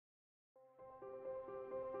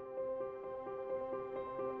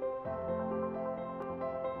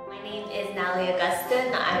name is Nalie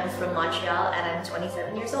Agustin. I'm from Montreal and I'm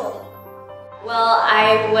 27 years old. Well,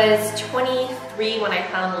 I was 23 when I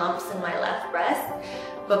found lumps in my left breast,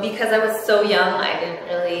 but because I was so young, I didn't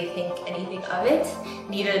really think anything of it.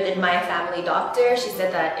 Neither did my family doctor. She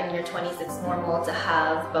said that in your 20s it's normal to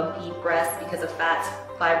have bumpy breasts because of fat,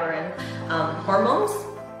 fiber, and hormones.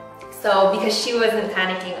 So because she wasn't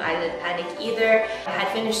panicking, I didn't panic either. I had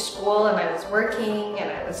finished school and I was working and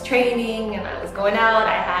I was training and I was going out.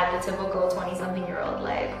 I had the typical 20-something-year-old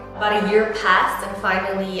life. About a year passed and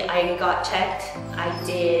finally I got checked. I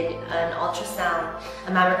did an ultrasound,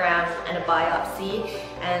 a mammogram, and a biopsy,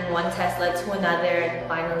 and one test led to another, and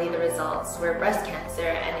finally the results were breast cancer,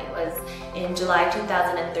 and it was in July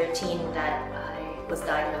 2013 that I was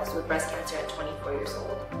diagnosed with breast cancer at 24 years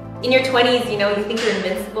old. In your 20s, you know, you think you're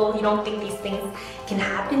invincible, you don't think these things can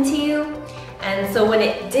happen to you. And so when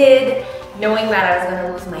it did, knowing that I was going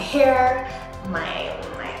to lose my hair, my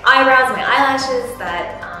eyebrows, my eyelashes,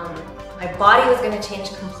 that my body was going to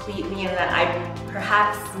change completely and that I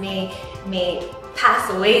perhaps may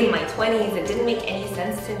pass away in my 20s, it didn't make any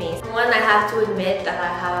sense to me. One, I have to admit that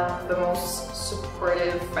I have the most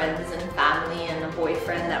supportive friends and family and a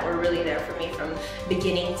boyfriend that were really there for me from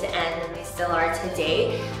beginning to end, and they still are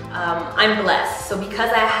today. I'm blessed. So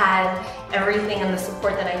because I had everything and the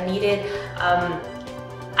support that I needed,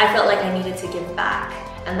 I felt like I needed to give back.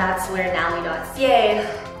 And that's where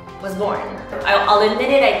Nalie.ca was born. I'll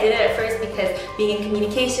admit it, I did it at first because being in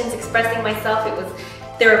communications, expressing myself, it was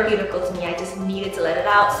therapeutical to me. I just needed to let it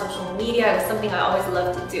out. Social media, it was something I always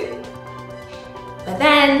loved to do. But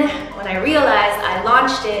then, when I realized I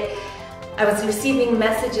launched it, I was receiving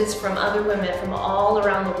messages from other women from all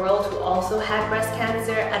around the world who also had breast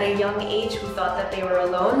cancer at a young age, who thought that they were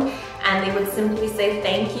alone, and they would simply say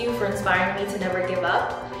thank you for inspiring me to never give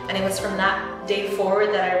up. And it was from that day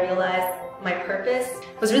forward that I realized my purpose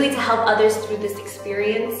was really to help others through this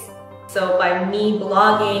experience. So by me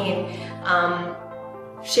blogging and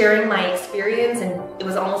sharing my experience, and it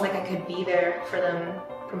was almost like I could be there for them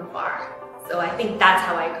from afar. So I think that's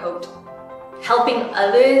how I coped. Helping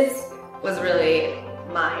others was really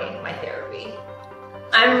my therapy.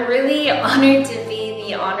 I'm really honored to be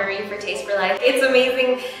the honoree for Taste for Life. It's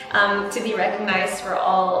amazing to be recognized for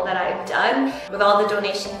all that I've done. With all the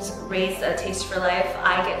donations raised at Taste for Life,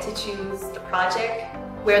 I get to choose the project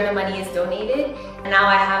where the money is donated. And now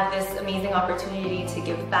I have this amazing opportunity to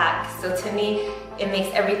give back. So to me, it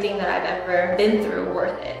makes everything that I've ever been through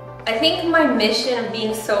worth it. I think my mission of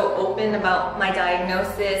being so open about my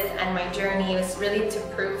diagnosis and my journey is really to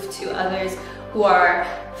prove to others who are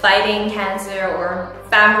fighting cancer or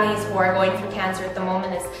families who are going through cancer at the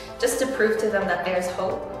moment, is just to prove to them that there's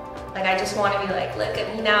hope. Like, I just want to be like, look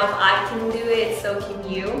at me now, if I can do it, so can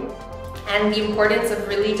you. And the importance of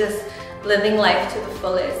really just living life to the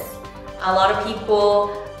fullest. A lot of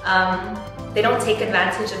people, they don't take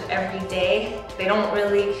advantage of every day. They don't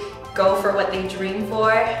really go for what they dream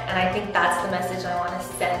for, and I think that's the message I want to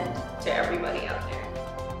send to everybody out there.